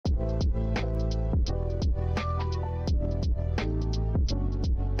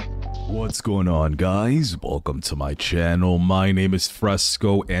What's going on, guys? Welcome to my channel. My name is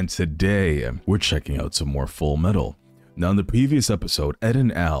Fresco, and today we're checking out some more Fullmetal. Now, in the previous episode, Ed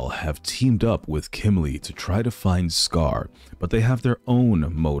and Al have teamed up with Kimberly to try to find Scar, but they have their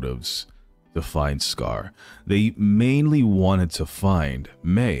own motives to find Scar. They mainly wanted to find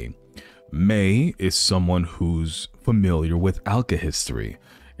May. May is someone who's familiar with alchemy,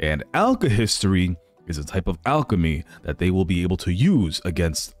 and alchemy is a type of alchemy that they will be able to use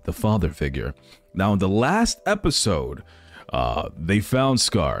against the father figure. Now, in the last episode, they found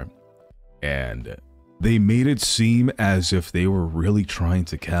Scar, and they made it seem as if they were really trying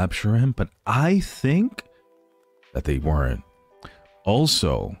to capture him, but I think that they weren't.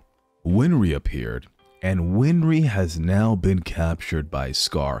 Also, Winry appeared, and Winry has now been captured by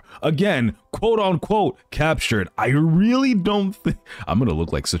Scar. Again, quote unquote, captured. I really don't think... I'm gonna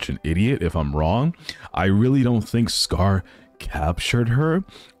look like such an idiot if I'm wrong. I really don't think Scar captured her.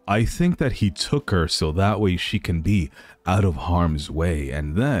 I think that he took her so that way she can be out of harm's way,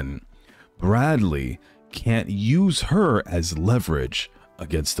 and then Bradley can't use her as leverage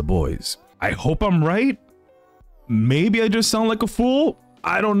against the boys. I hope I'm right. Maybe I just sound like a fool.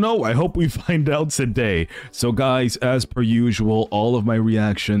 I don't know. I hope we find out today. So guys, as per usual, all of my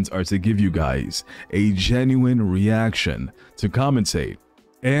reactions are to give you guys a genuine reaction, to commentate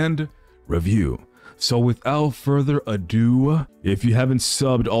and review. So without further ado, if you haven't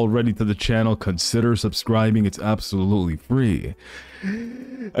subbed already to the channel, consider subscribing. It's absolutely free.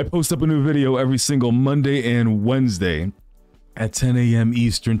 I post up a new video every single Monday and Wednesday at 10 a.m.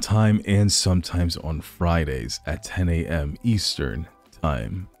 Eastern time, and sometimes on Fridays at 10 a.m. Eastern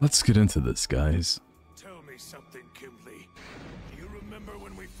time. Let's get into this, guys. Tell me something, Kimberly. Do you remember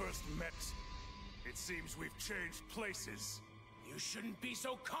when we first met? It seems we've changed places. You shouldn't be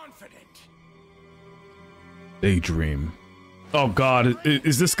so confident. Daydream. Oh god,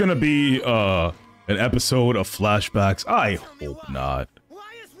 is this gonna be an episode of flashbacks? I hope not.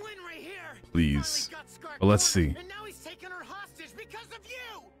 Why is Winry here? Please. But let's see. And now he's taken her hostage because of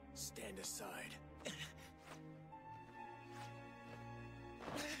you. Stand aside.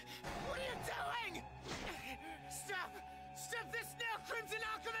 What are you doing? Stop! Stop this now, Crimson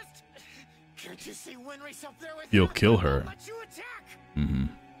Alchemist! Can't you see Winry's up there with You'll you? kill her. Let you attack. Mm-hmm.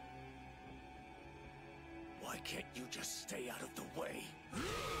 Why can't you just stay out of the way?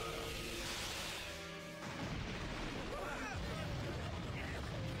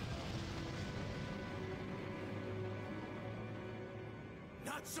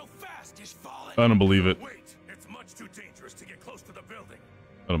 Not so fast, Ishvalan. I don't believe it. Wait, it's much too dangerous to get close to the building.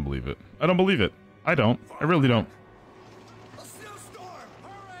 I don't believe it. I don't believe it. I don't. I really don't. A snowstorm!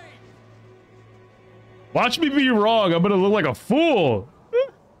 Hurry! Watch me be wrong. I'm gonna look like a fool.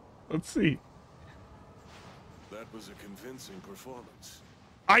 Let's see. That was a convincing performance.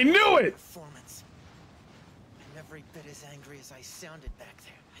 I knew it! Performance. I'm every bit as angry as I sounded back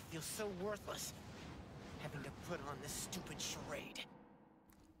there. I feel so worthless. Having to put on this stupid charade.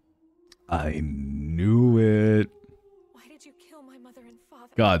 I knew it. Why did you kill my mother and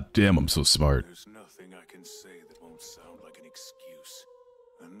father? God damn, I'm so smart. There's nothing I can say that won't sound like an excuse.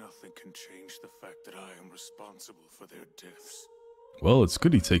 And nothing can change the fact that I am responsible for their deaths. Well, it's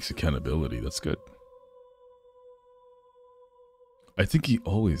good he takes accountability. That's good. I think he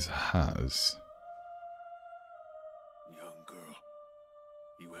always has. Young girl,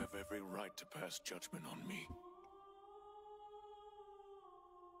 you have every right to pass judgment on me.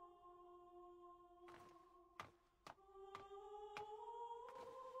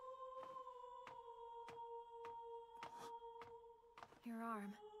 Your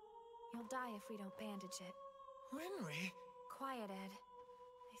arm. You'll die if we don't bandage it. Winry? Quiet, Ed.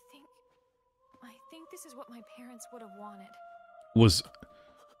 I think this is what my parents would have wanted. Was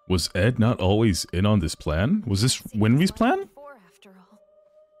Ed not always in on this plan? Was this Winry's plan? Before, after all.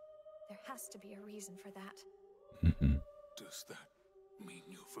 There has to be a reason for that. Mm-hmm. Does that mean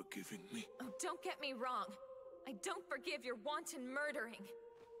you're forgiving me? Oh, don't get me wrong. I don't forgive your wanton murdering.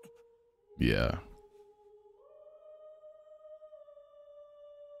 Yeah.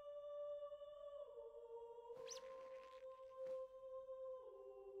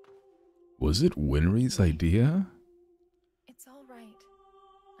 Was it Winry's idea? It's all right.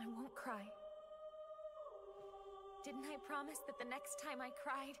 I won't cry. Didn't I promise that the next time I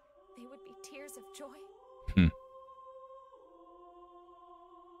cried, they would be tears of joy?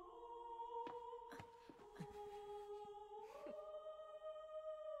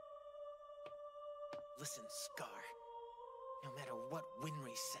 Listen, Scar. No matter what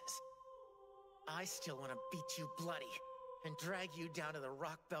Winry says, I still want to beat you bloody. and drag you down to the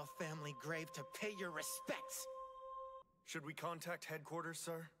Rockbell family grave to pay your respects. Should we contact headquarters,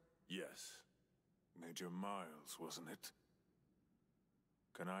 sir? Yes. Major Miles, wasn't it?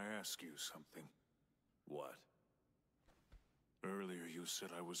 Can I ask you something? What? Earlier you said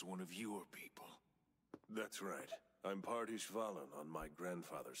I was one of your people. That's right. I'm part Ishvalan on my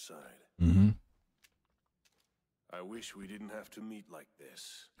grandfather's side. Mm-hmm. I wish we didn't have to meet like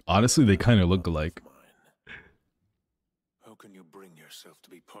this. Honestly, they kind of look alike. How can you bring yourself to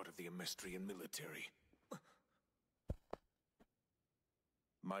be part of the Amestrian military?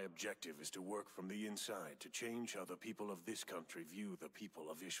 My objective is to work from the inside to change how the people of this country view the people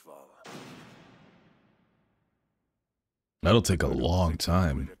of Ishval. That'll take a long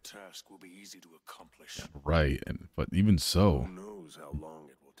time. The task will be easy to accomplish. Right, but even so, who knows how long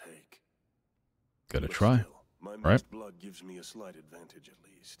it will take? gotta But try. still, my Right? mixed blood gives me a slight advantage at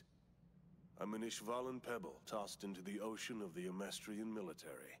least. I'm an Ishvalan pebble tossed into the ocean of the Amestrian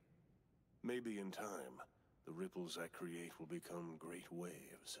military. Maybe in time, the ripples I create will become great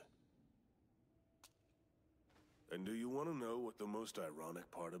waves. And do you want to know what the most ironic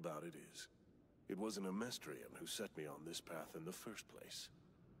part about it is? It was an Amestrian who set me on this path in the first place.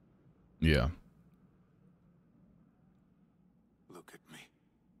 Yeah. Look at me.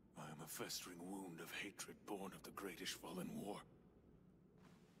 I am a festering wound of hatred born of the Great Ishvalan War.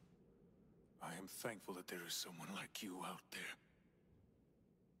 I am thankful that there is someone like you out there.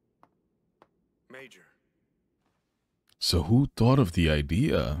 Major. So who thought of the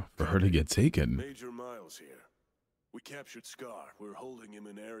idea for her to get taken? Major Miles here. We captured Scar. We're holding him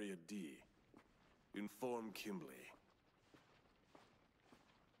in Area D. Inform Kimberly.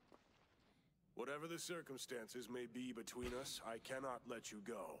 Whatever the circumstances may be between us, I cannot let you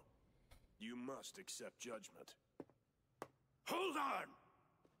go. You must accept judgment. Hold on!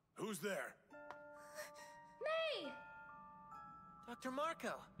 Who's there? May! Dr.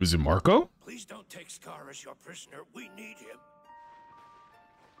 Marco! Is it Marco? Please don't take Scar as your prisoner. We need him.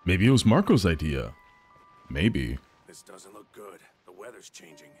 Maybe it was Marco's idea. Maybe. This doesn't look good. The weather's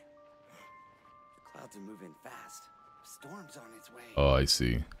changing. The clouds are moving fast. Storm's on its way. Oh, I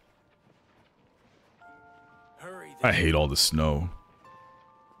see. Hurry, I hate all the snow.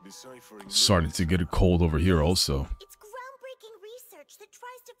 Deciphering Starting to get cold over here also. It's groundbreaking research that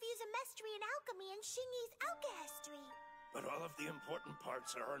tries to fuse Amestrian alchemy and Shingi's alchemy. But all of the important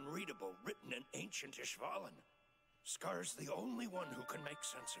parts are unreadable, written in ancient Ishvalan. Scar's the only one who can make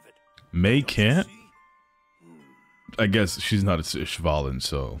sense of it. May Don't you can't? see? I guess she's not a Ishvalan,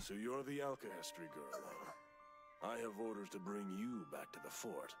 so. So you're the Alchemist girl, huh? I have orders to bring you back to the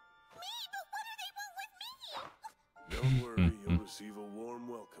fort. Me? But what do they want with me? Don't worry, you'll receive a warm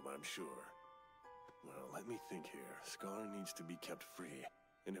welcome, I'm sure. Well, let me think here. Scar needs to be kept free,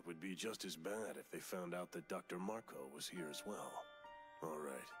 and it would be just as bad if they found out that Dr. Marco was here as well. All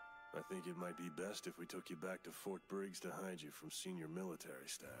right. I think it might be best if we took you back to Fort Briggs to hide you from senior military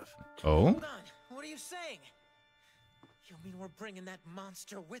staff. Oh? Hold on. What are you saying? You mean we're bringing that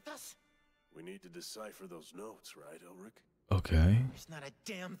monster with us? We need to decipher those notes, right, Ulrich? Okay. There's not a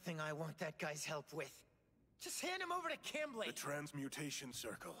damn thing I want that guy's help with. Just hand him over to Kimberly. The transmutation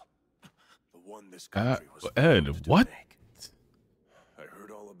circle. The one this country was Ed, formed to what? make. I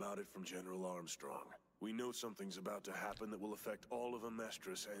heard all about it from General Armstrong. We know something's about to happen that will affect all of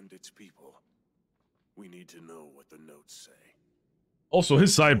Amestris and its people. We need to know what the notes say. Also,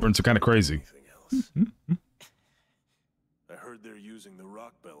 his sideburns are kind of crazy. Anything else? I heard they're using the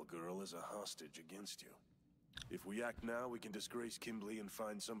Rockbell girl as a hostage against you. If we act now, we can disgrace Kimberly and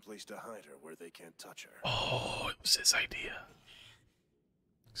find someplace to hide her where they can't touch her. Oh, it was his idea.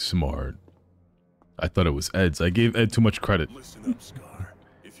 Smart. I thought it was Ed's. I gave Ed too much credit. Listen up, Scar.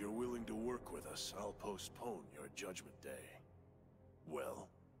 If you're willing to work with us, I'll postpone your judgment day. Well?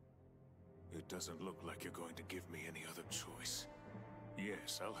 It doesn't look like you're going to give me any other choice.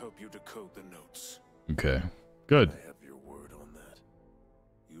 Yes, I'll help you decode the notes. Okay. Good. I have your word on that.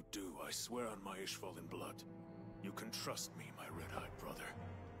 You do, I swear on my Ishvalan blood. You can trust me, my red-eyed brother.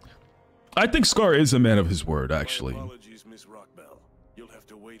 I think Scar is a man of his word, actually. My apologies, Miss Rockbell. You'll have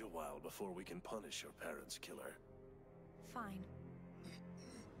to wait a while before we can punish your parents' killer. Fine.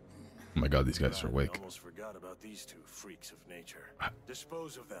 Oh my god, these guys are I awake. almost forgot about these two freaks of nature.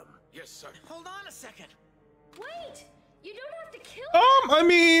 Dispose of them. Yes, sir. Hold on a second. Wait! You don't have to kill I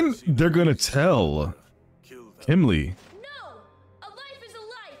mean, they're gonna tell Kill them. Kimberly. No! A life is a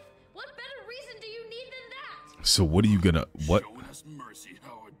life! What better reason do you need than that? So what are you gonna, what? Showing us mercy,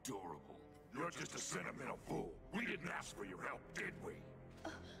 how adorable. You're just a sentimental fool. We didn't ask for your help, did we?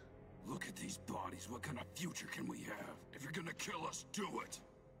 Look at these bodies. What kind of future can we have? If you're gonna kill us, do it.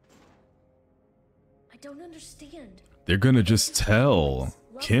 I don't understand. They're gonna just tell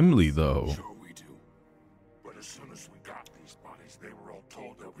Kimberly, though. Sure we do. But as soon as we got these bodies, they were all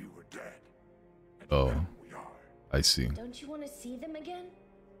told that we were Oh, I see. Don't you want to see them again?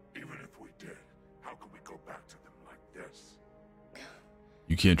 Even if we did, how could we go back to them like this?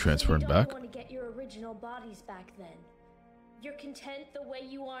 You can't transfer So him back? you don't want to get your original bodies back then? You're content the way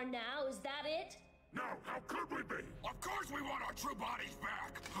you are now? Is that it? No, how could we be? Of course we want our true bodies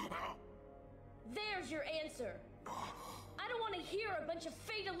back! There's your answer. I don't want to hear a bunch of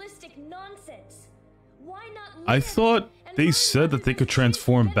fatalistic nonsense. Why not live I thought and they learn said that they rather could than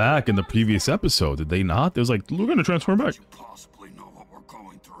transform get back in the bodies previous back? episode. Did they not? They was like, we're gonna transform back. You possibly know what we're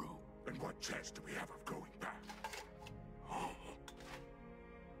going through. And what chance do we have of going back?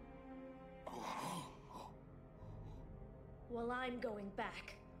 Well, I'm going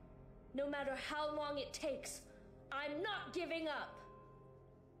back. No matter how long it takes, I'm not giving up.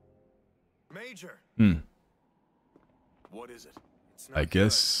 Major, what is it? It's not I good.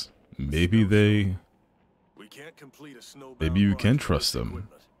 guess maybe they... We can't complete a snowbound Maybe you march can with trust this them.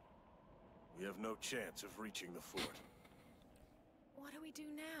 equipment. We have no chance of reaching the fort. What do we do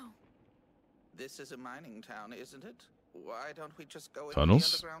now? This is a mining town, isn't it? Why don't we just go into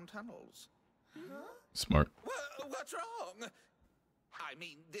Tunnels? the underground tunnels? Smart. What's wrong? I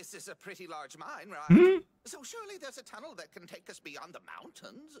mean, this is a pretty large mine, right? Hmm? So surely there's a tunnel that can take us beyond the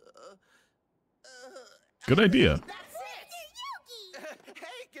mountains. Good idea. That's it!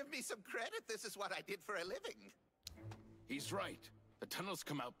 Hey, give me some credit. This is what I did for a living. He's right. The tunnels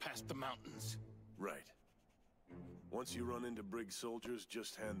come out past the mountains. Right. Once you run into Briggs soldiers,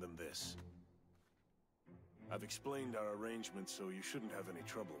 just hand them this. I've explained our arrangements, so you shouldn't have any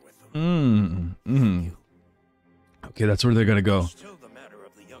trouble with them. Okay, that's where they're gonna go. Still the matter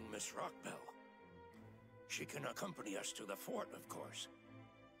of the young Miss Rockbell. She can accompany us to the fort, of course.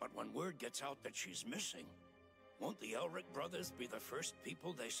 But when word gets out that she's missing, won't the Elric brothers be the first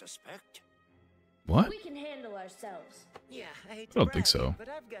people they suspect? What? We can handle ourselves. Yeah, I hate I to don't think brag, so. but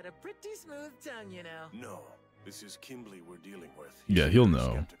I've got a pretty smooth tongue, you know. No, this is Kimberly we're dealing with. Yeah, he'll very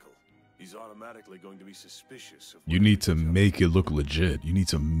know. skeptical. He's automatically going to be suspicious of You whatever need to we tell make him. it look legit. You need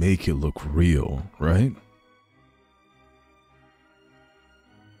to make it look real, right?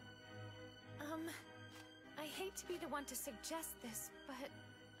 I hate to be the one to suggest this, but,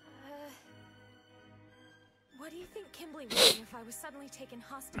 what do you think Kimberly would do if I was suddenly taken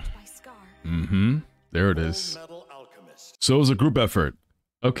hostage by Scar? Mm-hmm. There it is. Fullmetal Alchemist. So it was a group effort.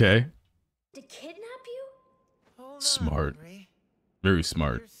 Okay. To kidnap you? Hold on, Smart. Henry. Very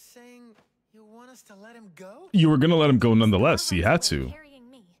smart. You're saying you want us to let him go? You were gonna let him go nonetheless. Scar He runs had away to. carrying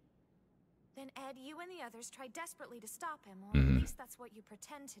me. Then Ed, you and the others tried desperately to stop him, or Mhm. at least that's what you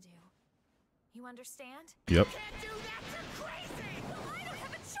pretend to do. You understand? Yep. Can't do that, you're crazy! I don't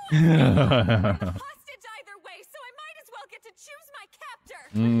have a choice! I'm hostage either way, so I might as well get to choose my captor!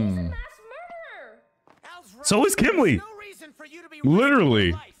 He's a mass murderer. Al's right. So is Kimberly. There's no reason for you to be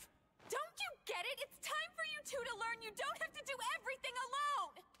Literally. risking your life. Don't you get it? It's time for you two to learn you don't have to do everything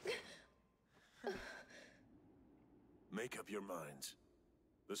alone! Make up your minds.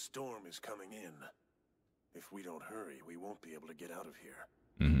 The storm is coming in. If we don't hurry, we won't be able to get out of here.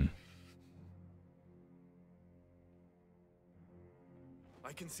 Mm-hmm.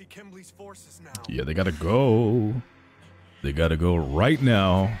 I can see Kimberly's forces now. Yeah, they gotta go. They gotta go right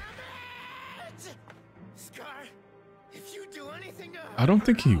now. Scar, if you do anything to I don't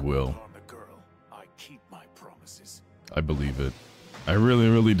think he will. Harm the girl. I keep my promises. I believe it. I really,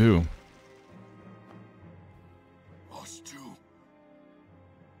 really do. Us too.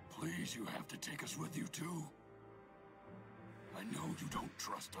 Please, you have to take us with you too. I know you don't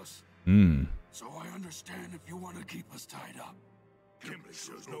trust us, Hmm. so I understand if you want to keep us tied up. Kimberly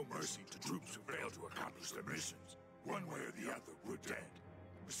shows no mercy to troops who fail to accomplish their missions. One way or the other, we're dead.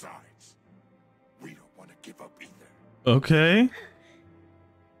 Besides, we don't want to give up either. Okay.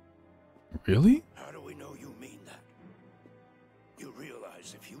 Really? How do we know you mean that? You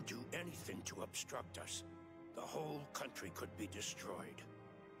realize if you do anything to obstruct us, the whole country could be destroyed,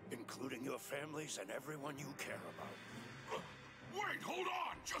 including your families and everyone you care about. Wait, hold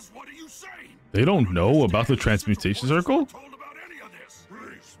on! Just what are you saying? They don't know about the transmutation circle? Told about any of this.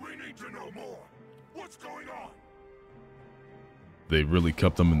 Please, we need to know more. What's going on? They really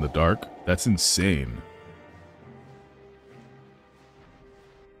kept them in the dark? That's insane.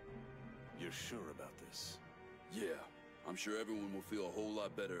 You're sure about this? Yeah, I'm sure everyone will feel a whole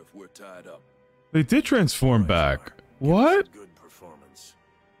lot better if we're tied up. They did transform back. What? Good performance.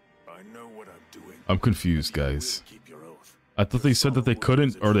 I know what I'm doing. I'm confused, guys. Keep your oath. I thought they said that they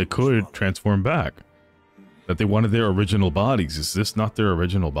couldn't, or they could transform back. That they wanted their original bodies. Is this not their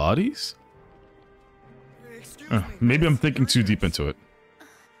original bodies? Maybe I'm thinking too deep into it.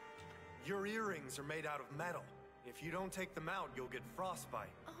 Your earrings are made out of metal. If you don't take them out, you'll get frostbite.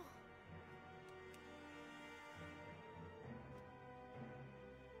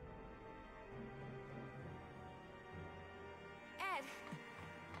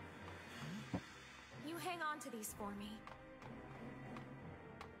 ahead. You hang on to these for me.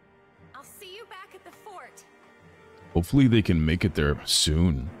 I'll see you back at the fort. Hopefully they can make it there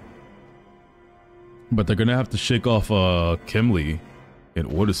soon. But they're gonna have to shake off Kimley in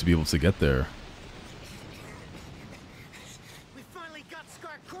order to be able to get there. We finally got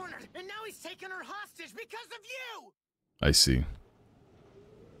Scar cornered, and now he's taking her hostage because of you! I see.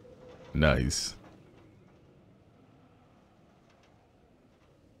 Nice.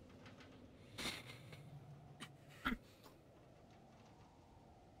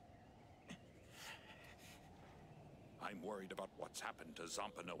 I'm worried about what's happened to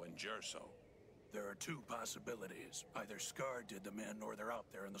Zampano and Jerso. There are two possibilities. Either Scar did the men, or they're out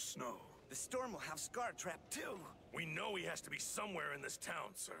there in the snow. The storm will have Scar trapped too. We know he has to be somewhere in this town,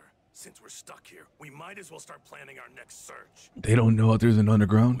 sir. Since we're stuck here, we might as well start planning our next search. They don't know there's an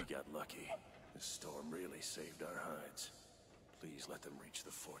underground. We got lucky. This storm really saved our hides. Please let them reach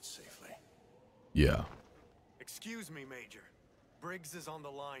the fort safely. Yeah. Excuse me, Major. Briggs is on the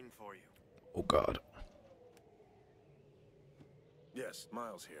line for you. Oh God. Yes,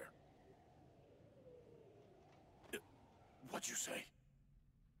 Miles here. What'd you say?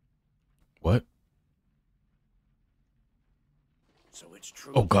 What? So it's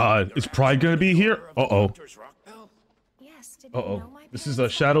true. Oh God, is Pride gonna be here? Uh-oh. Yes, did Uh-oh. This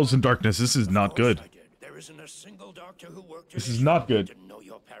is Shadows and Darkness. This is not good. There isn't a single doctor who worked. This is not good. Didn't know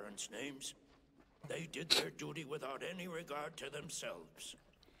your parents' names. They did their duty without any regard to themselves.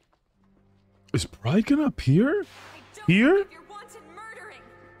 Is Pride gonna appear? Here? You're wanted murdering.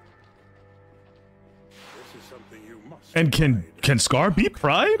 This is something you must. And can Scar beat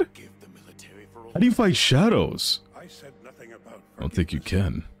Pride? How do you fight Shadows? I said nothing about. I don't think you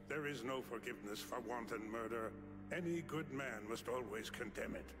can. There is no forgiveness for wanton murder. Any good man must always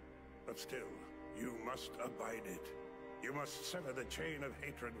condemn it. But still, you must abide it. You must sever the chain of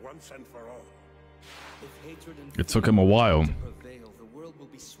hatred once and for all. If hatred and It took him a while. prevail, the world will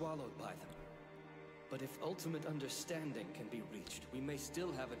be swallowed by them. But if ultimate understanding can be reached, we may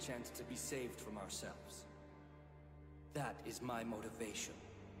still have a chance to be saved from ourselves. That is my motivation.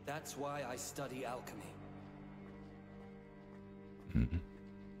 That's why I study alchemy.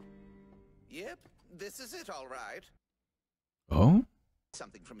 Yep, this is it, all right. Oh?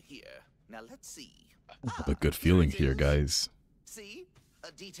 Something from here. Now let's see. I have a good feeling here, guys. See?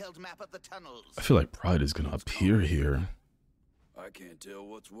 A detailed map of the tunnels. I feel like Pride is gonna appear here. I can't tell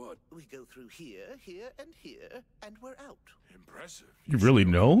what's what. We go through here, here, and here, and we're out. Impressive. You really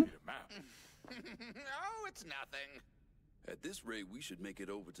know? Oh, it's nothing. At this rate, we should make it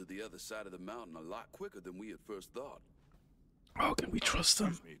over to the other side of the mountain a lot quicker than we at first thought. Oh, can we trust them?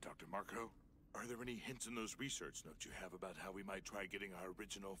 Excuse me, Dr. Marco. Are there any hints in those research notes you have about how we might try getting our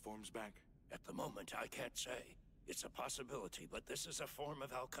original forms back? At the moment, I can't say. It's a possibility, but this is a form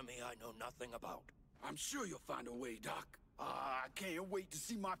of alchemy I know nothing about. I'm sure you'll find a way, Doc. I can't wait to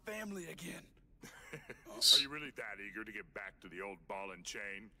see my family again. Are you really that eager to get back to the old ball and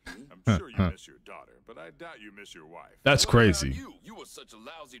chain? I'm sure you miss your daughter, but I doubt you miss your wife. That's What about crazy. You were such a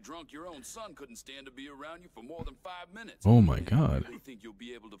lousy drunk, your own son couldn't stand to be around you for more than 5 minutes. Oh my God. You think you'll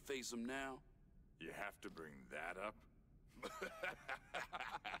be able to face him now? You have to bring that up?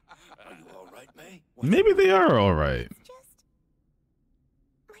 Are you all right, May? Maybe they are all right. Just...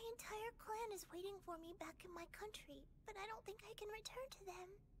 my entire clan is waiting for me back in my country, but I don't think I can return to them.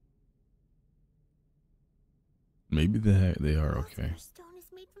 Maybe they are okay. Stone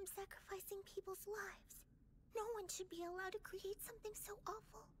is made from sacrificing people's lives. No one should be allowed to create something so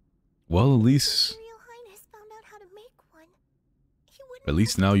awful. Well, at least Imperial Highness found out how to make one. He wouldn't At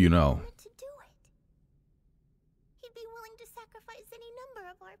least now you know. to do it. He'd be willing to sacrifice any number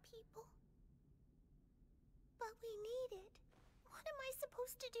of our people. But we need it. What am I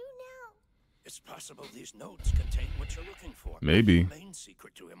supposed to do now? It's possible these notes contain what you're looking for. Maybe. The main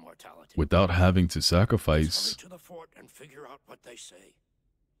secret to immortality. Without having to Let's sacrifice. hurry to the fort and figure out what they say.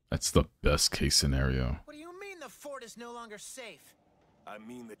 That's the best case scenario. What do you mean the fort is no longer safe? I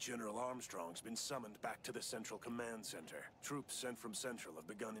mean that General Armstrong's been summoned back to the Central Command Center. Troops sent from Central have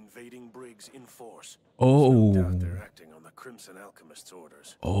begun invading Briggs in force. Oh. No doubt they're acting on the Crimson Alchemist's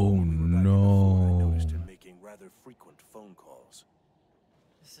orders. Oh I no. noticed him making rather frequent phone calls.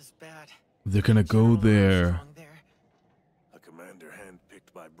 This is bad. They're gonna go there. Armstrong there. A commander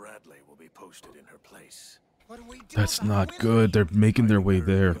handpicked by Bradley will be posted in her place. What do we do That's about not Winry? good. They're making their way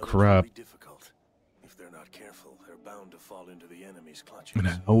there. Others will Crap. be difficult. If they're not careful, they're bound to fall into the enemy's clutches. And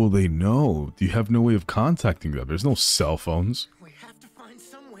how will they know? You have no way of contacting them. There's no cell phones. We have to find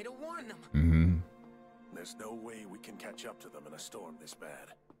some way to warn them. Mm-hmm. There's no way we can catch up to them in a storm this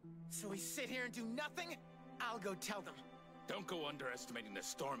bad. So we sit here and do nothing? I'll go tell them. Don't go underestimating the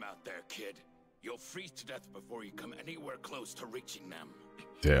storm out there, kid. You'll freeze to death before you come anywhere close to reaching them.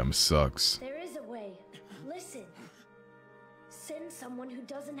 Damn, sucks. There is a way. Listen. Send someone who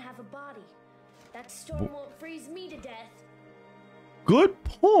doesn't have a body. That storm won't freeze me to death. Good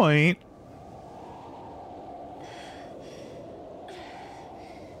point.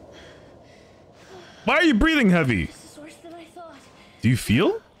 Why are you breathing heavy? This is worse than I thought. Do you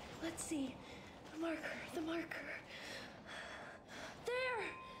feel? Let's see. The marker.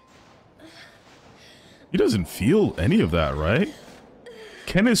 There! He doesn't feel any of that, right?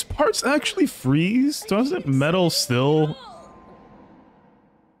 Can his parts actually freeze? Doesn't metal still...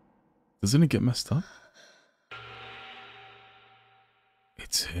 Doesn't it get messed up?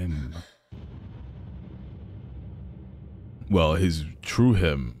 It's him. Well, his true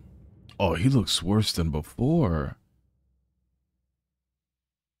him. Oh, he looks worse than before.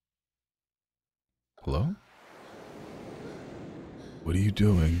 Hello? What are you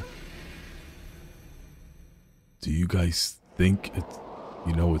doing? Do you guys think it,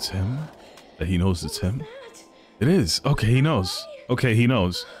 you know it's him? That he knows it's him? It is. Okay, he knows. Okay, he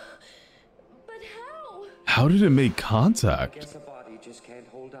knows. But how? How did it make contact? I guess a body just can't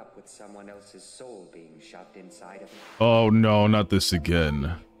hold up with someone else's soul being shoved inside of it. Oh no, not this again.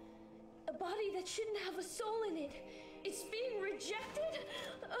 A body that shouldn't have a soul in it. It's being rejected?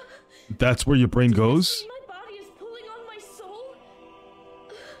 That's where your brain goes? My body is pulling on my soul?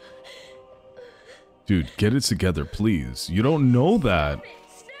 Dude, get it together, please. You don't know that.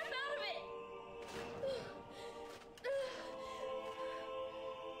 Snap out of it!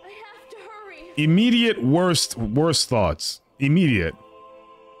 I have to hurry. Immediate worst thoughts. Immediate.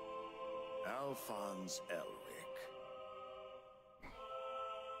 Alphonse Elric.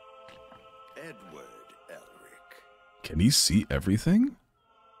 Edward Elric. Can he see everything?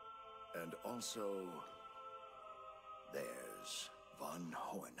 And also, there's von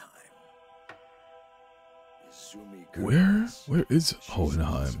Hohenheim. Izumi Where is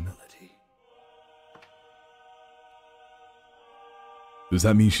Hohenheim? Does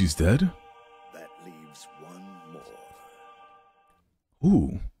that mean she's dead? That leaves one more.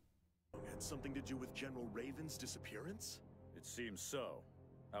 Ooh. Had something to do with General Raven's disappearance? It seems so.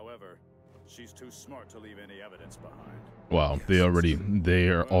 However, she's too smart to leave any evidence behind. Wow, they're already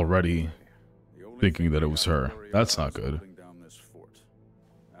thinking that it was her. That's not good.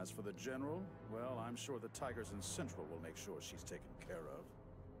 As for the general, well, I'm sure the Tigers in Central will make sure she's taken care of.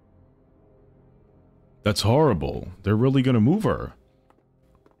 That's horrible. They're really gonna move her.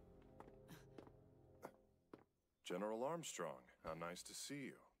 General Armstrong, how nice to see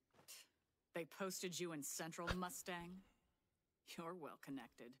you. They posted you in Central, Mustang? You're well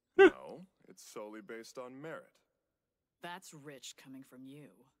connected. No, it's solely based on merit. That's rich coming from you.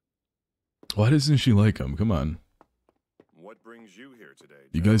 Why doesn't she like him? Come on. What brings you here today?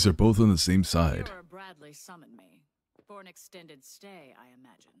 You guys are both on the same side. You're Bradley summoned me. For an extended stay, I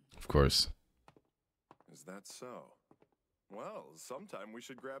imagine. Of course. Is that so? Well, sometime we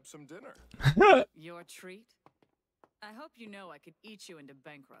should grab some dinner. Your treat? I hope you know I could eat you into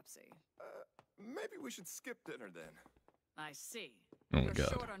bankruptcy. Maybe we should skip dinner then. I see. Oh my You're God.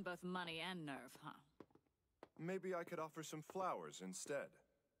 short on both money and nerve, huh? Maybe I could offer some flowers instead.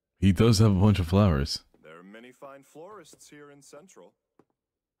 He does have a bunch of flowers. There are many fine florists here in Central.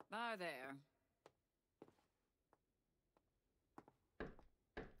 Are there?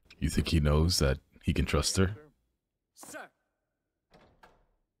 You think he knows that he can trust her? Sir.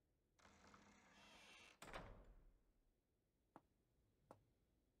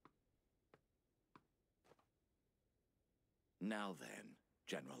 Now then,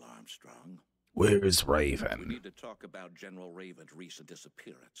 General Armstrong. Where's We Raven? need to talk about General Raven's recent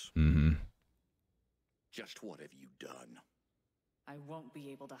disappearance. Mm-hmm. Just what have you done? I won't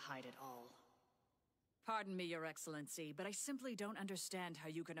be able to hide it all. Pardon me, Your Excellency, but I simply don't understand how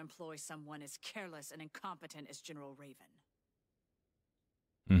you can employ someone as careless and incompetent as General Raven.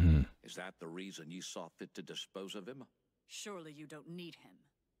 Mm-hmm. Is that the reason you saw fit to dispose of him? Surely you don't need him.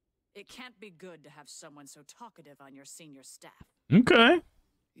 It can't be good to have someone so talkative on your senior staff. Okay.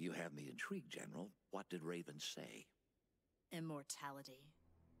 You have me intrigued, General. What did Raven say? Immortality.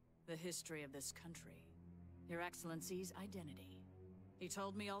 The history of this country. Your Excellency's identity. He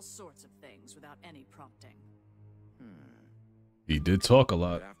told me all sorts of things without any prompting. He did talk a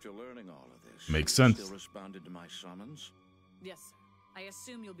lot. After learning all of this, Makes you sense. Still responded to my summons? Yes, sir. I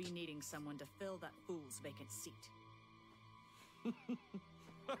assume you'll be needing someone to fill that fool's vacant seat.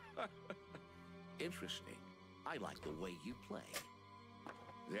 Interesting. I like the way you play.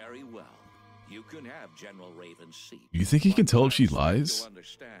 Very well. You can have General Raven's seat. You think he can tell if she lies? You'll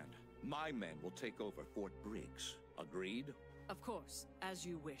understand. My men will take over Fort Briggs, Agreed? Of course, as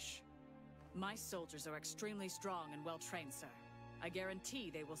you wish. My soldiers are extremely strong and well-trained, sir. I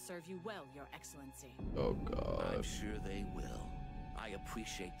guarantee they will serve you well, Your Excellency. Oh, God. I'm sure they will. I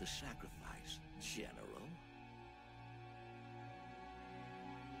appreciate the sacrifice, General.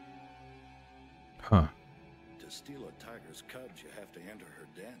 Huh. To steal a tiger's cubs, you have to enter her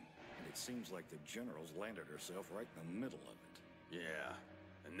den. And it seems like the General's landed herself right in the middle of it. Yeah,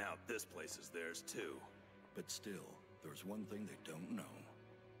 and now this place is theirs too. But still, there's one thing they don't know.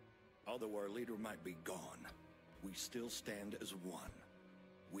 Although our leader might be gone, we still stand as one.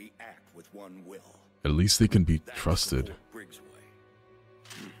 We act with one will. At least they can be trusted. Briggs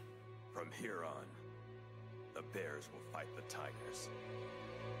way. From here on, the bears will fight the tigers.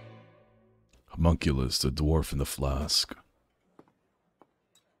 Homunculus, the dwarf in the flask.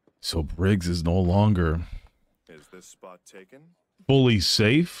 So Briggs is no longer Is this spot taken? fully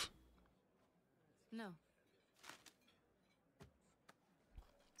safe? No.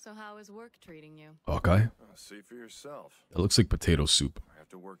 So how is work treating you? Okay. See for yourself. That looks like potato soup. I have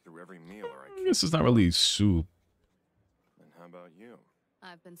to work through every meal or I I guess it's not really soup. And how about you?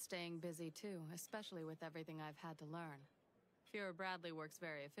 I've been staying busy too, especially with everything I've had to learn. Fuhrer Bradley works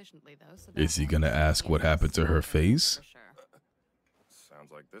very efficiently though, so Is he gonna ask what happened to her face? for sure.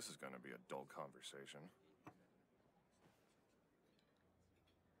 Sounds like this is going to be a dull conversation.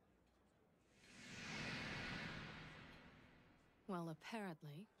 Well,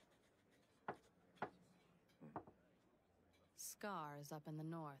 apparently, Scar is up in the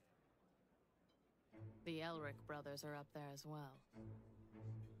north. The Elric brothers are up there as well.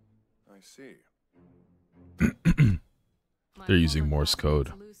 I see. They're using Morse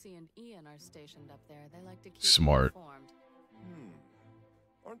code. Lucy and Ian are stationed up there. They like to keep Smart. informed.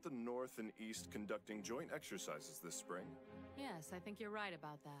 Aren't the North and East conducting joint exercises this spring? Yes, I think you're right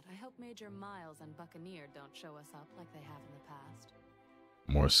about that. I hope Major Miles and Buccaneer don't show us up like they have in the past.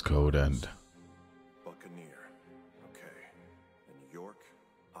 Morse code and Buccaneer. Okay. And York,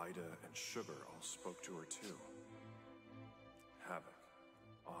 Ida, and Sugar all spoke to her too. Havoc,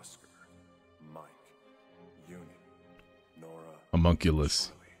 Oscar, Mike, Uni, Nora,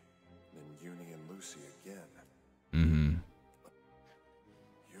 homunculus. then Uni and Lucy again. Mm-hmm.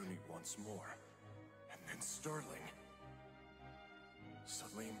 Uni once more. And then Sterling.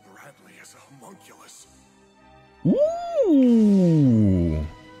 Salim Bradley as a homunculus. Ooh!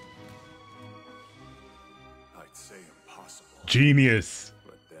 I'd say impossible. Genius.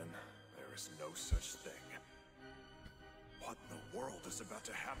 But then, there is no such thing. What in the world is about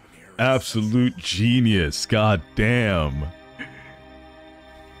to happen here? Absolute genius. God damn.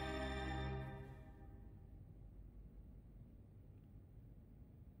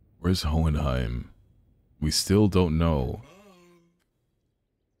 Where's Hohenheim? We still don't know.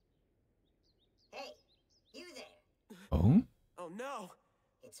 Hey, you there. Oh? Oh no.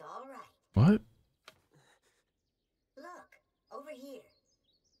 It's all right. What? Look, over here.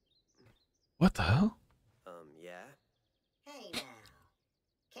 What the hell? Yeah? Hey now.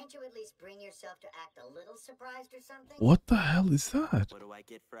 Can't you at least bring yourself to act a little surprised or something? What the hell is that? What do I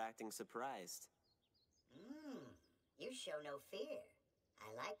get for acting surprised? You show no fear. I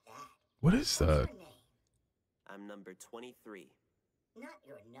like that. What is that? What's your name? I'm number 23. Not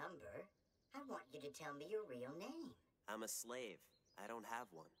your number. I want you to tell me your real name. I'm a slave. I don't have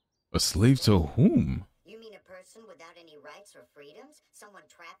one. A slave to whom? You mean a person without any rights or freedoms? Someone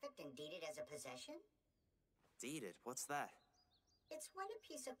trafficked and deeded as a possession? Deeded? What's that? It's when a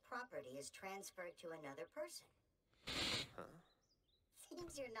piece of property is transferred to another person. Huh?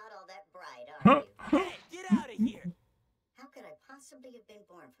 Seems you're not all that bright, are you? Hey, get out of here! How could I possibly have been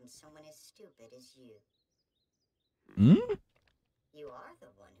born from someone as stupid as you? Hmm? You are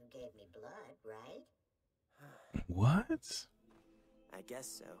the one who gave me blood, right? What? I guess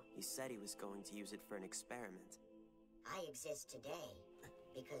so. He said he was going to use it for an experiment. I exist today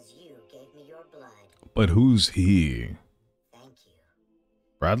because you gave me your blood. But who's he? Thank you.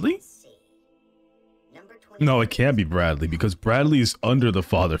 Bradley? Let's see. Number 20. No, it can't be Bradley because Bradley is under the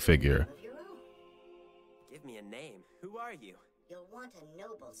father figure. Of your own. Give me a name. Who are you? You'll want a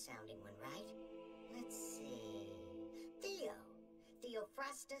noble-sounding one, right? Let's see. Theo.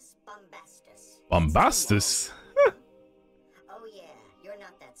 Theophrastus Bombastus. Bombastus? Oh yeah, you're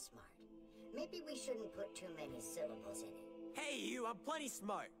not that smart. Maybe we shouldn't put too many syllables in it. Hey, you! I'm plenty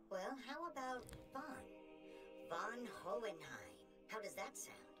smart! Well, how about Von? Von Hohenheim. How does that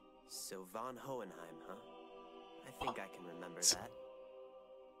sound? So Von Hohenheim, huh? I think I can remember that.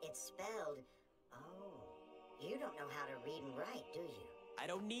 It's spelled... Oh, you don't know how to read and write, do you? I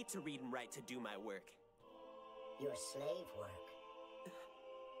don't need to read and write to do my work. Your slave work.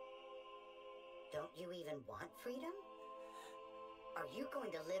 Don't you even want freedom? Are you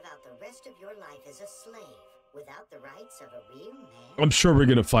going to live out the rest of your life as a slave without the rights of a real man? I'm sure we're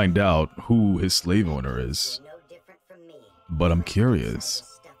gonna find out who his slave owner is. You're no different from me. But I'm curious.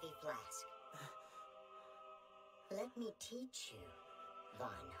 Stuffy flask. Let me teach you, von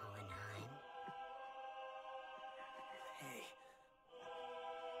Hohenheim. Hey.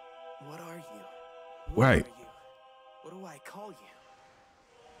 What are you? Right. What do I call you?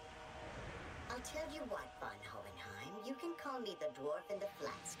 I'll tell you what, von Hohenheim. You can call me the dwarf in the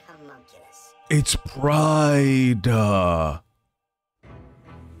flask homunculus. It's Pride.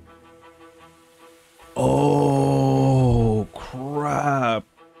 Oh, crap.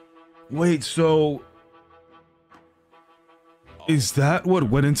 Wait, so is that what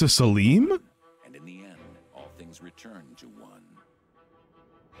went into Salim? And in the end, all things return to one.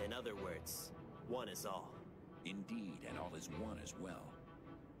 In other words, one is all. Indeed, and all is one as well.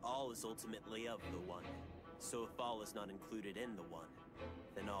 All is ultimately of the one. So if all is not included in the one,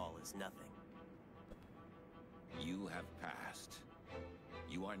 then all is nothing. You have passed.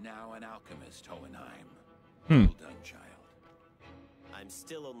 You are now an alchemist, Hohenheim. Well done, child. I'm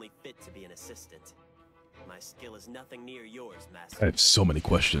still only fit to be an assistant. My skill is nothing near yours, master. I have so many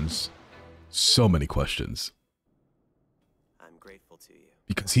questions. So many questions. I'm grateful to you.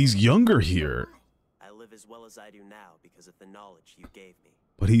 Because he's younger here. I live as well as I do now because of the knowledge you gave me.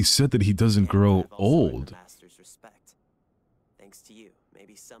 But he said that he doesn't grow old. Master's respect. Thanks to you,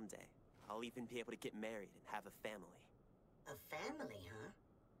 maybe someday I'll even be able to get married and have a family. A family,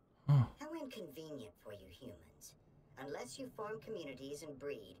 huh? How inconvenient for you humans. Unless you form communities and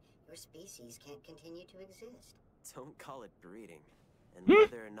breed, your species can't continue to exist. Don't call it breeding. And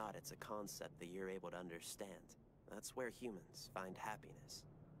whether or not it's a concept that you're able to understand, that's where humans find happiness.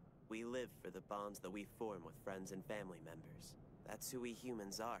 We live for the bonds that we form with friends and family members. That's who we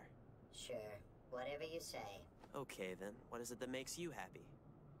humans are. Sure, whatever you say. Okay then, what is it that makes you happy?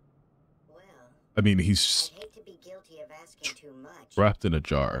 Well, I mean, he's I'd hate to be guilty of asking too much. wrapped in a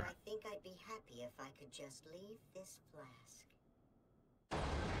jar. I think I'd be happy if I could just leave this flask.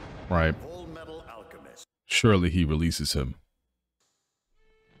 Right. Fullmetal Alchemist. Surely he releases him.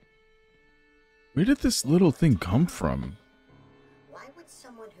 Where did this little thing come from? Why would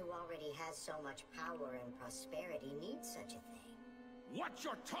someone who already has so much power and prosperity need such a thing? Watch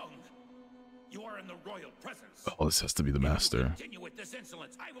your tongue! You are in the royal presence. Oh, this has to be the master. Continue with this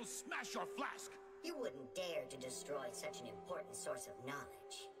insolence, I will smash your flask. You wouldn't dare to destroy such an important source of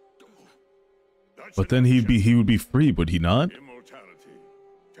knowledge. But then he would be free, would he not? Immortality.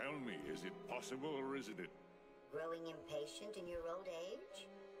 Tell me, is it possible or isn't it? Growing impatient in your old age?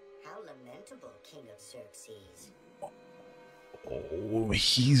 How lamentable, King of Xerxes. Oh,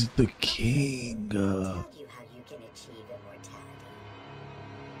 he's the king. I'll tell you how you can achieve immortality.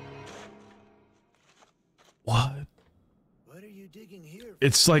 What? What are you digging here?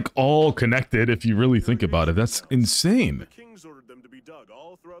 It's like all connected if you really think about it. That's insane. The king's ordered them to be dug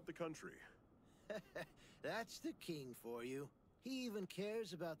all throughout the country. That's the king for you. He even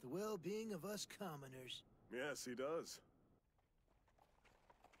cares about the well-being of us commoners. Yes, he does.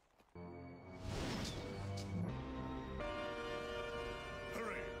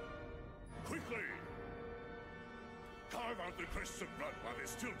 Hurry! Quickly! Carve out the crests of blood while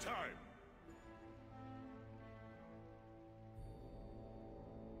there's still time.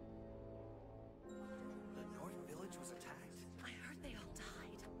 The North Village was attacked. I heard they all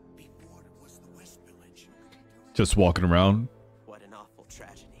died. Before it was the West Village. Just walking around. What an awful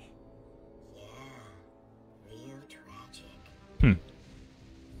tragedy. Yeah, real tragic. Hmm.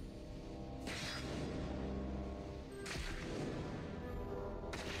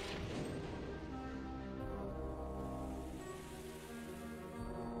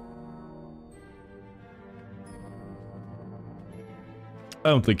 I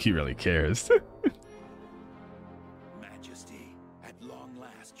don't think he really cares. Majesty, at long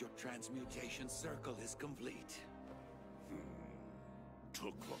last, your transmutation circle is complete.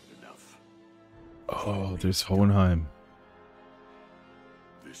 Took long enough. Oh, there's Hohenheim.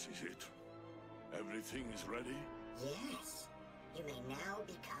 This is it. Everything is ready? Yes, you may now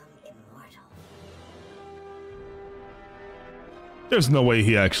become immortal. There's no way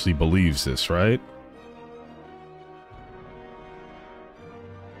he actually believes this, right?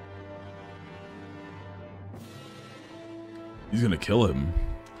 He's gonna kill him.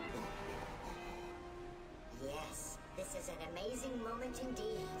 Yes, this is an amazing moment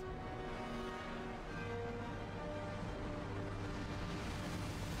indeed.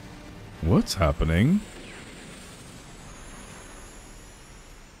 What's happening?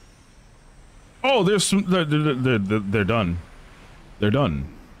 Oh, there's some. They're done. They're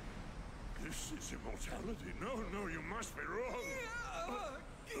done. This is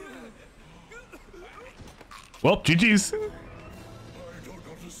Well, GG's. I don't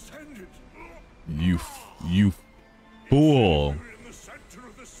understand it. You fool. In the center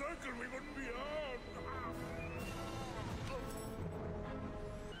of the circle, we wouldn't be on.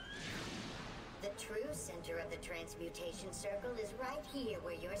 The true center of the transmutation circle is right here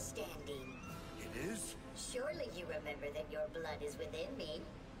where you're standing. It is? Surely you remember that your blood is within me.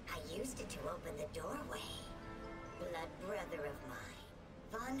 I used it to open the doorway. Blood brother of mine,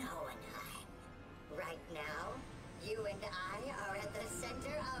 von Hohenheim. Right now, you and I are at the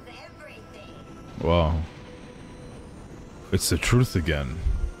center of everything. Wow. It's the truth again.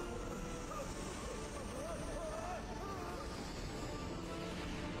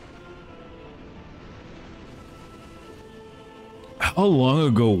 How long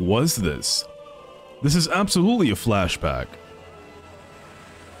ago was this? This is absolutely a flashback.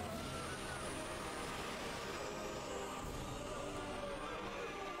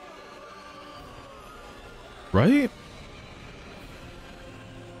 Right?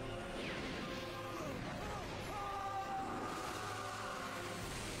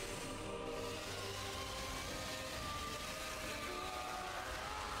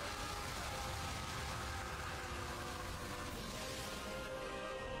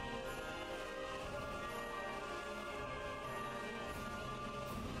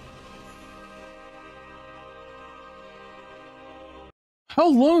 How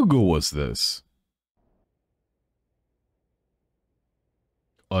long ago was this?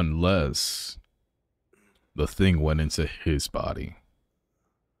 Unless the thing went into his body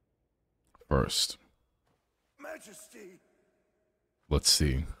first. Majesty. Let's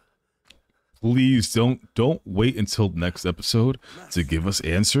see. Please don't wait until next episode to give us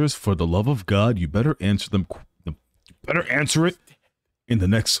answers. For the love of God, you better answer them. You better answer it in the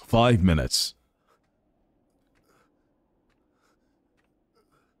next 5 minutes.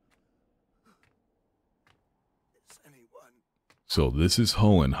 So this is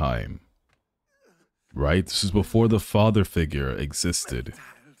Hohenheim, right? This is before the father figure existed.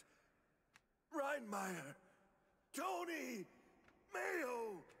 Reinmeyer. Tony.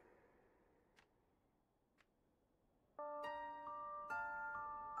 Mayo.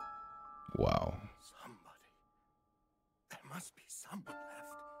 Wow. Somebody. There must be someone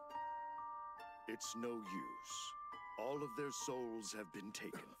left. It's no use. All of their souls have been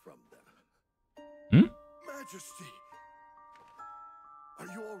taken from them. Majesty. Are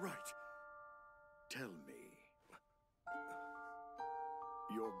you all right? Tell me.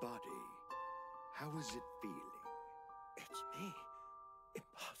 Your body, how is it feeling? It's me.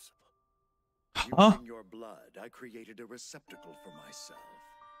 Impossible. Using your blood, I created a receptacle for myself.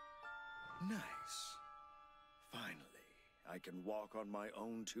 Nice. Finally, I can walk on my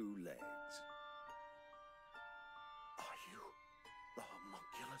own 2 legs. Are you the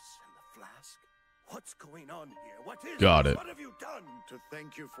homunculus in the flask? What's going on here? What is Got this? it. What have you done? To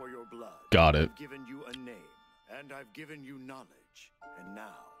thank you for your blood. Got it. I've given you a name, and I've given you knowledge. And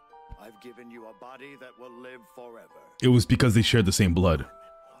now, I've given you a body that will live forever. It was because they shared the same blood.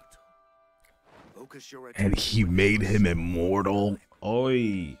 Focus your And he made him immortal.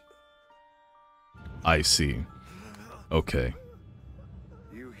 Oi. I see. Okay.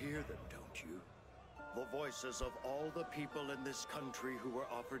 You hear them, don't you? The voices of all the people in this country who were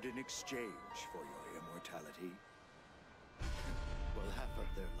offered in exchange for your immortality. Well, half of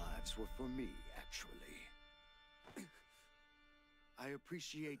their lives were for me, actually. I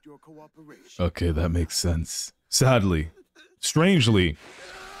appreciate your cooperation. Okay, that makes sense. Sadly. Strangely.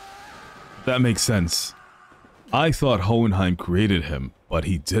 That makes sense. I thought Hohenheim created him, but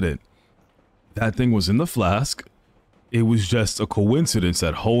he didn't. That thing was in the flask. It was just a coincidence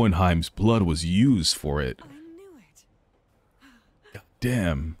that Hohenheim's blood was used for it. I knew it. God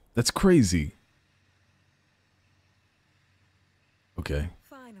damn, that's crazy. Okay.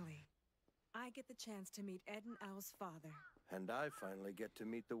 Finally, I get the chance to meet Ed and Al's father. And I finally get to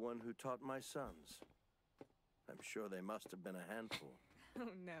meet the one who taught my sons. I'm sure they must have been a handful. Oh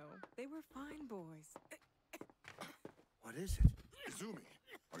no, they were fine boys. What is it? Izumi,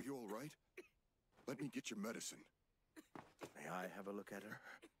 are you all right? Let me get your medicine. May I have a look at her?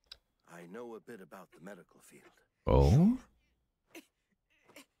 I know a bit about the medical field. Oh?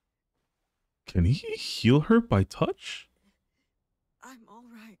 Can he heal her by touch? I'm all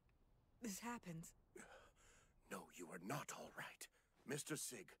right. This happens. No, you are not all right. Mr.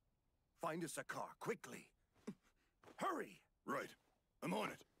 Sig, find us a car, quickly. Hurry! Right. I'm on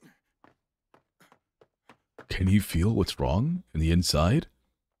it. Can he feel what's wrong in the inside?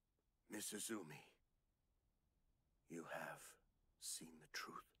 Miss Izumi, you have seen the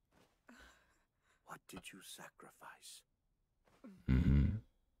truth. What did you sacrifice? Mm-hmm.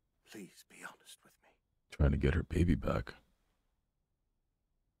 Please be honest with me. Trying to get her baby back.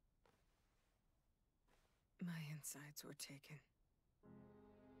 My insides were taken.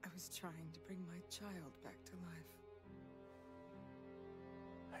 I was trying to bring my child back to life.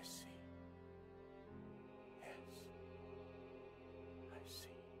 I see. Yes. I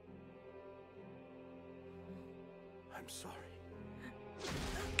see. I'm sorry.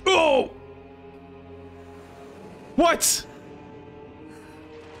 Oh! What?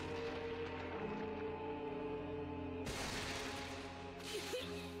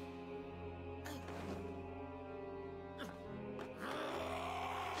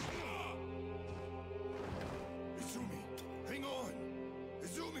 Izumi, hang on!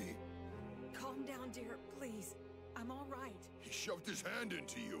 Izumi! Calm down, dear, please. I'm all right. He shoved his hand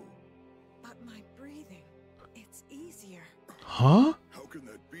into you. But my breathing, it's easier. Huh? How can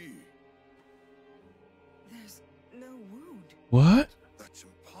that be? There's no wound. What? That's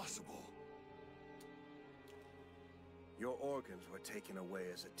impossible. Your organs were taken away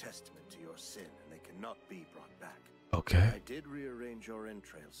as a testament to your sin, and they cannot be brought back. Okay. I did rearrange your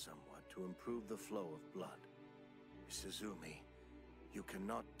entrails somewhat to improve the flow of blood. Miss Izumi, you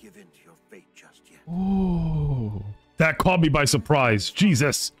cannot give in to your fate just yet. Ooh. That caught me by surprise.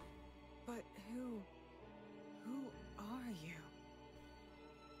 Jesus. But who are you?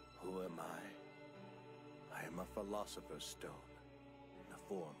 Who am I? I am a philosopher's stone in the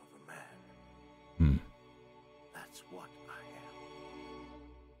form of a man. That's what I am.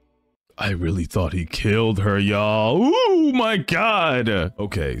 I really thought he killed her, y'all. Ooh, my God.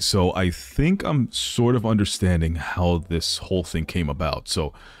 Okay, so I think I'm sort of understanding how this whole thing came about.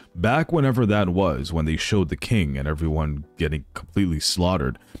 So back whenever that was, when they showed the king and everyone getting completely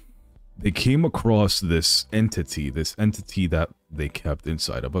slaughtered, they came across this entity that they kept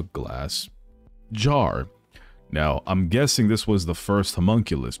inside of a glass jar. Now, I'm guessing this was the first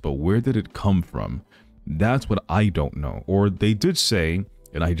homunculus, but where did it come from? That's what I don't know. Or they did say,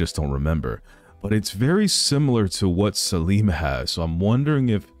 and I just don't remember, but it's very similar to what Salim has. So I'm wondering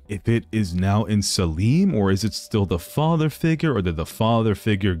if it is now in Salim, or is it still the father figure, or did the father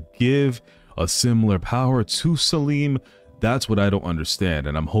figure give a similar power to Salim? That's what I don't understand,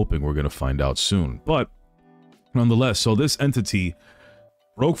 and I'm hoping we're going to find out soon. But nonetheless, so this entity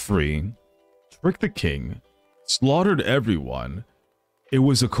broke free, tricked the king, slaughtered everyone. It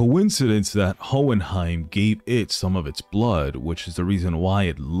was a coincidence that Hohenheim gave it some of its blood, which is the reason why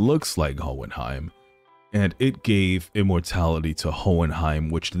it looks like Hohenheim. And it gave immortality to Hohenheim,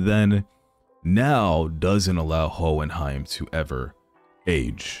 which then now doesn't allow Hohenheim to ever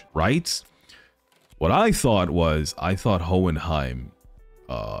age, right? What I thought Hohenheim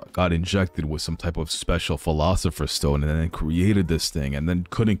got injected with some type of special philosopher's stone and then created this thing and then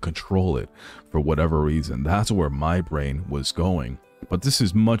couldn't control it for whatever reason. That's where my brain was going. But this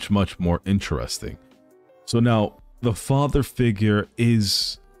is much, much more interesting. So now the father figure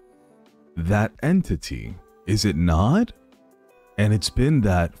is that entity, is it not? And it's been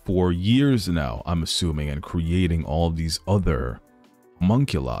that for years now, I'm assuming, and creating all these other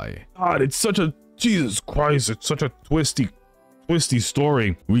homunculi. God, it's such a, Jesus Christ, it's such a twisty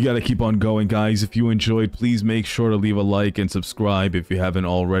story. We got to keep on going, guys. If you enjoyed, please make sure to leave a like and subscribe if you haven't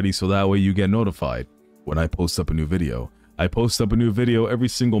already, so that way you get notified when I post up a new video. I post up a new video every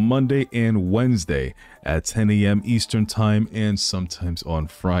single Monday and Wednesday at 10 a.m. Eastern time, and sometimes on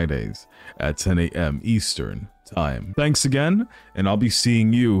Fridays at 10 a.m. Eastern time. Thanks again, and I'll be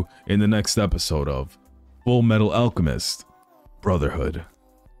seeing you in the next episode of Fullmetal Alchemist Brotherhood.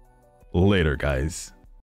 Later, guys.